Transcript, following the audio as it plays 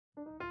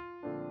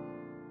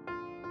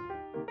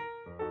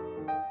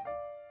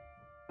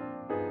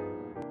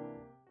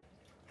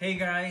Hey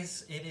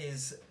guys, it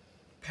is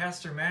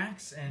Pastor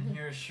Max, and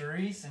here's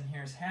Charisse, and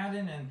here's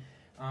Haddon,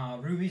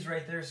 and Ruby's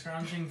right there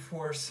scrounging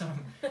for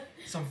some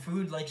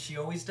food like she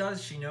always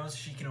does. She knows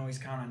she can always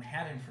count on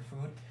Haddon for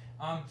food.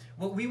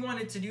 What we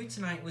wanted to do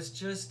tonight was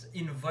just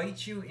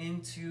invite you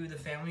into the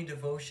family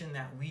devotion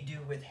that we do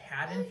with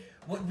Haddon.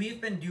 What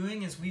we've been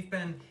doing is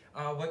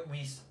what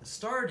we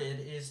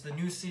started is the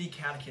New City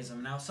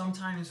Catechism. Now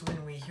sometimes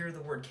when we hear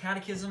the word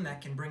catechism,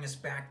 that can bring us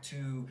back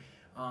to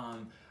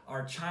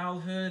our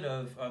childhood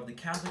of the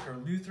Catholic or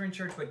Lutheran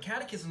Church, but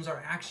catechisms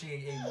are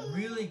actually a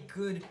really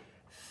good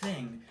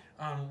thing.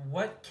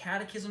 What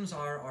catechisms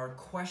are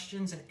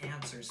questions and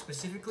answers,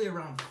 specifically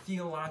around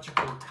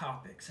theological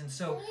topics. And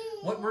so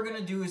what we're going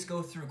to do is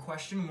go through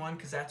question 1,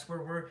 because that's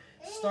where we're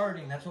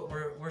starting. That's what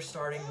we're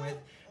starting with.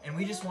 And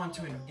we just want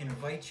to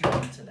invite you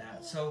into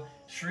that. So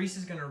Charisse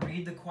is going to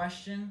read the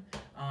question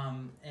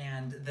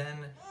and then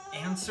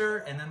answer.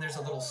 And then there's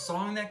a little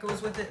song that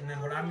goes with it. And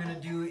then what I'm going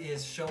to do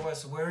is show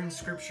us where in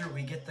Scripture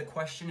we get the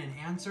question and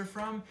answer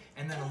from.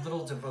 And then a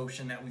little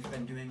devotion that we've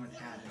been doing with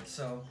Haddon.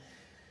 So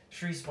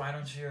Charisse, why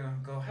don't you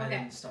go ahead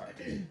and start?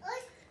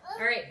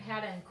 All right,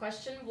 Haddon,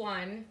 question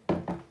 1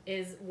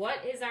 is,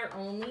 what is our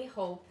only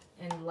hope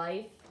in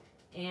life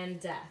and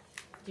death?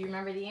 Do you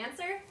remember the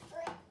answer?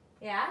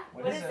 Yeah?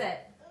 What is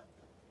it?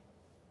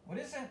 What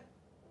is it?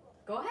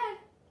 Go ahead.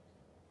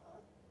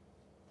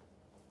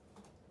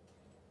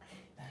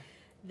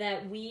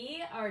 That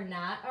we are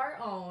not our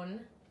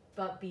own,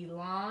 but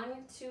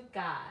belong to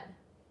God.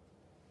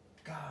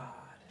 God.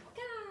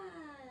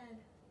 God.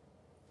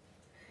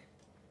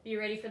 You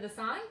ready for the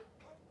song?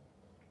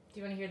 Do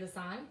you want to hear the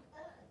song?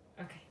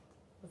 Okay,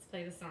 let's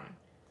play the song.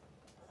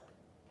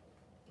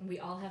 We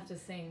all have to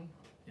sing.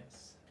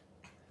 Yes.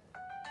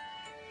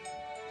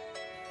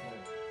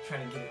 We'll try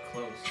to get it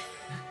close.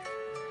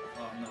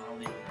 No, I'll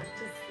leave it.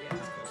 Just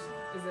close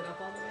enough. Is it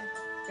up all the way?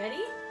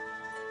 Ready?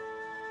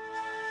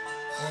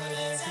 What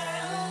is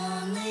our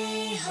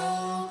only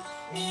hope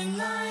in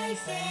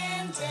life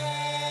and death?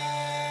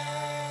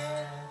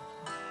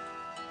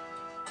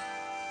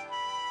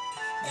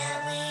 That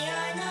we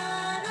are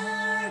not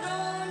our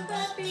own,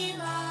 but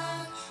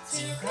belong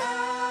to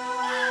God.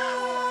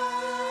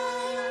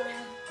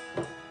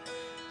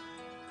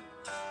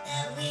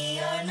 That we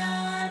are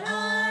not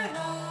our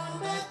own,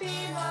 but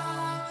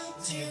belong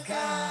to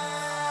God.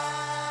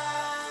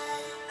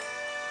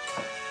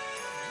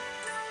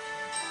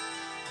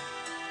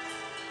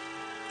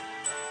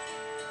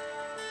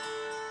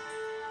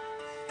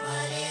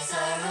 What is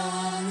our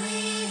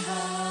only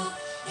hope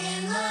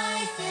in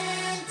life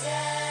and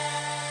death?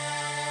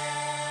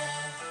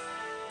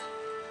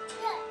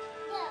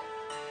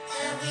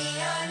 That we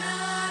are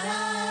not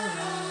our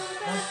own,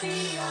 but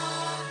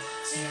belong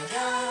to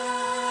God.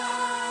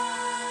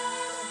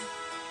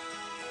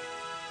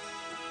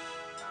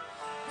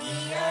 We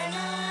are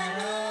not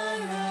our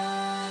own.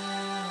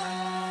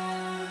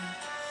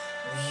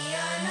 We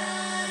are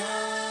not our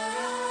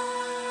own.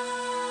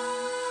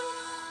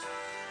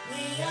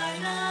 We are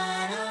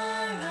not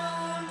our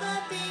own,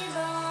 but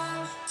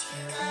belong to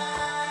God.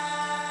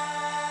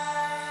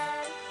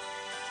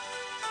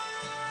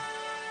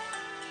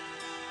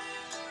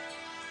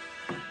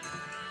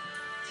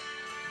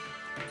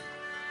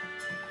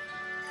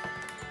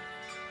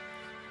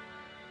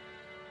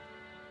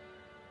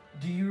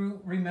 Do you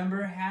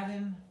remember,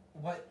 Haddon,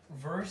 what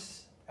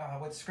verse,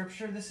 what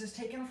scripture this is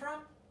taken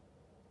from?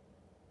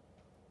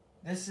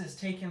 This is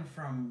taken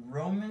from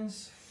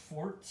Romans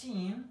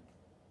 14,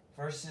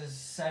 verses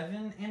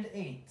 7 and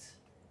 8,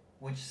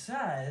 which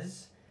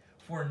says,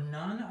 "For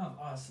none of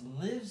us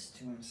lives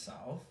to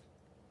himself,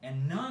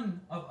 and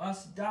none of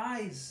us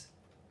dies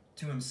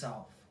to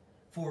himself.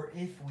 For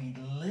if we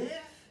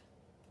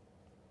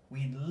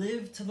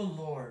live to the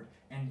Lord,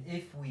 and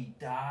if we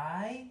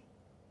die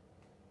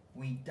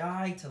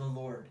to the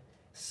Lord.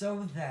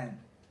 So then,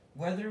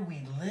 whether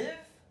we live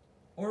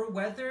or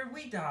whether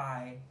we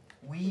die,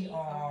 we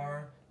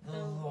are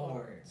the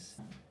Lord's."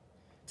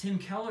 Tim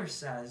Keller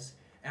says,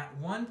 at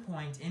one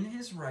point in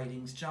his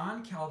writings,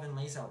 John Calvin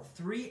lays out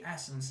 3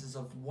 essences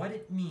of what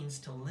it means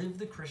to live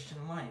the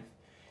Christian life.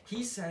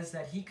 He says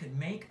that he could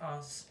make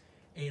us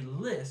a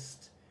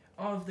list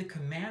of the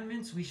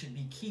commandments we should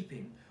be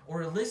keeping,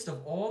 or a list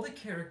of all the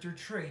character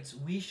traits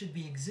we should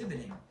be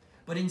exhibiting.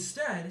 But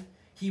instead,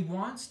 he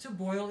wants to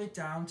boil it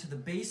down to the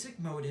basic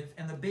motive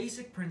and the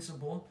basic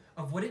principle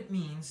of what it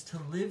means to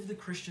live the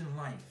Christian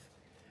life.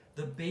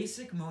 The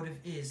basic motive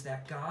is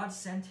that God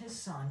sent his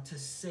Son to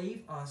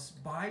save us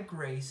by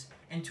grace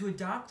and to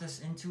adopt us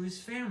into his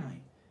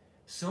family.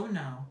 So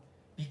now,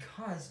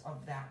 because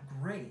of that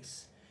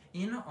grace,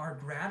 in our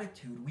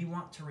gratitude, we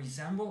want to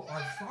resemble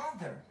our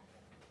Father.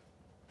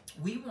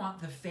 We want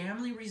the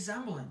family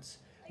resemblance.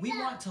 We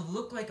want to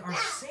look like our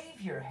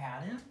Savior,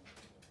 Haddon.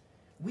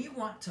 We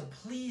want to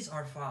please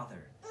our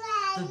Father.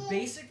 The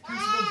basic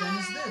principle then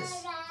is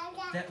this,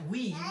 that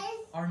we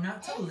are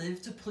not to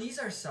live to please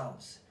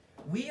ourselves.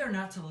 We are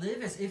not to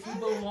live as if we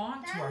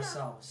belong to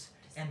ourselves.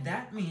 And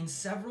that means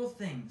several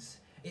things.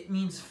 It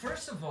means,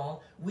 first of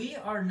all, we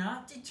are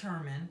not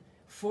determined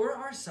for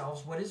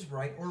ourselves what is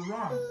right or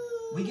wrong.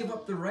 We give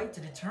up the right to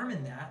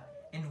determine that,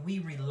 and we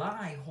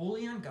rely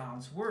wholly on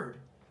God's word.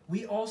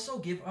 We also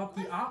give up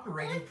the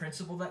operating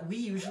principle that we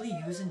usually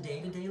use in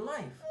day-to-day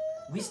life.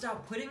 We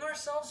stop putting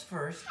ourselves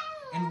first,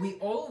 and we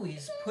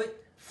always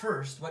put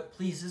first what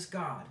pleases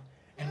God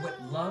and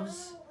what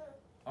loves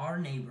our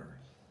neighbor.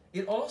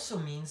 It also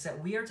means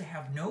that we are to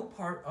have no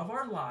part of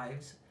our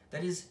lives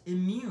that is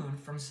immune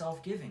from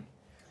self-giving.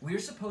 We are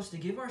supposed to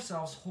give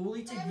ourselves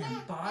wholly to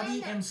Him,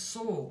 body and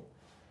soul.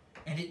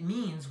 And it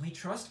means we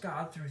trust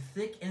God through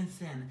thick and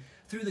thin,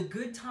 through the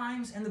good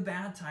times and the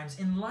bad times,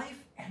 in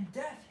life and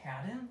death,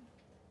 Haddon.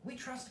 We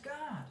trust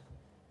God.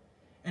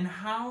 And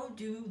how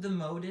do the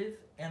motive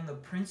and the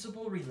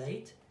principle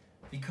relate?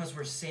 Because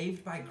we're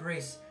saved by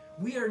grace.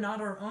 We are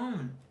not our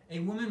own. A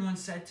woman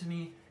once said to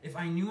me, if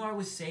I knew I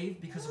was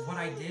saved because of what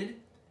I did,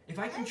 if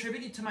I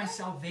contributed to my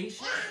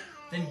salvation,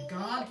 then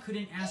God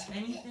couldn't ask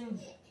anything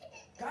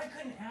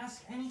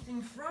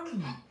from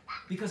me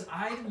because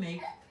I'd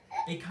make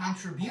a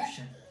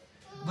contribution.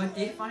 But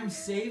if I'm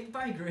saved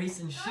by grace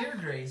and sheer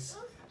grace,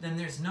 then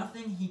there's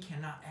nothing He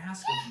cannot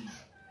ask of me.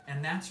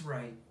 And that's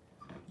right.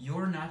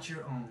 You're not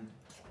your own.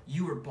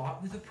 You were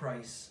bought with a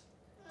price.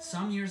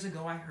 Some years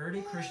ago, I heard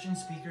a Christian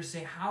speaker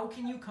say, how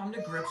can you come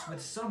to grips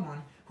with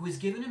someone who has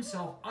given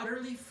himself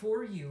utterly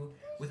for you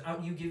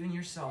without you giving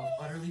yourself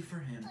utterly for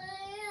him?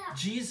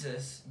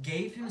 Jesus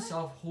gave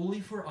Himself wholly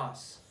for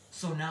us.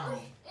 So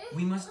now,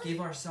 we must give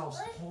ourselves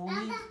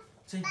wholly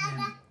to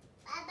Him.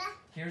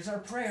 Here's our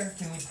prayer.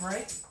 Can we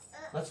pray?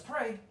 Let's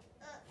pray.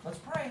 Let's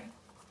pray.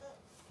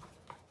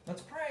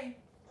 Let's pray.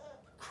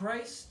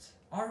 Christ,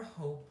 our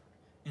hope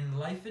in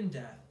life and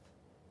death,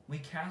 we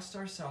cast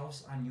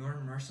ourselves on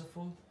Your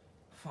merciful,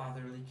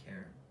 fatherly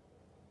care.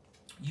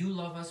 You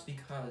love us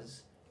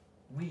because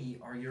we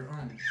are Your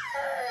own.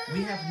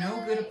 We have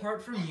no good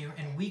apart from You,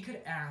 and we could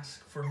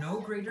ask for no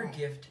greater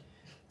gift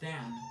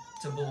than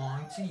to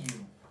belong to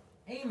You.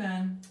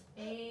 Amen.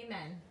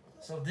 Amen.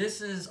 So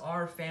this is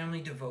our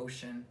family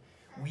devotion.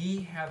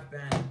 We have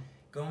been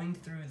going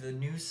through the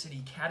New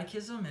City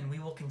Catechism, and we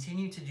will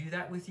continue to do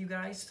that with you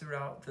guys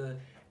throughout the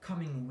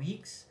coming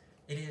weeks.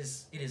 It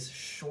is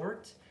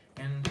short,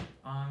 and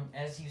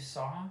as you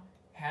saw,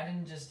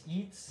 Haddon just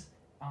eats,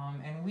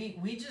 and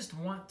we just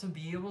want to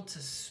be able to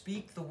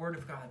speak the Word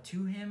of God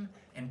to him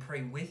and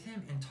pray with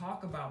him and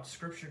talk about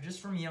Scripture just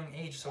from a young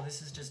age, so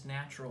this is just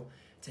natural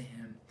to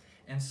him.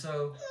 And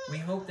so we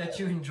hope that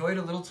you enjoyed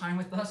a little time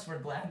with us. We're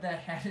glad that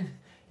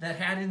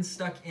Haddon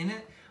stuck in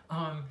it,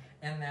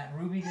 and that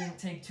Ruby didn't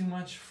take too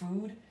much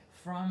food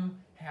from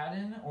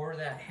Haddon, or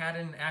that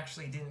Haddon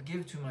actually didn't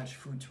give too much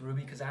food to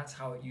Ruby, because that's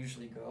how it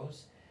usually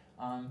goes.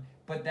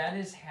 But that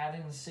is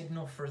Haddon's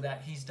signal for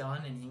that he's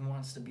done, and he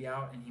wants to be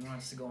out, and he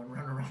wants to go and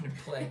run around and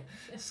play.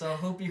 So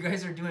hope you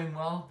guys are doing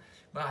well.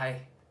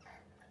 Bye.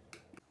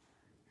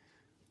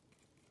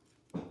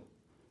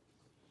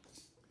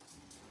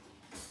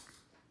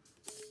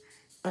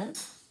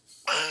 What?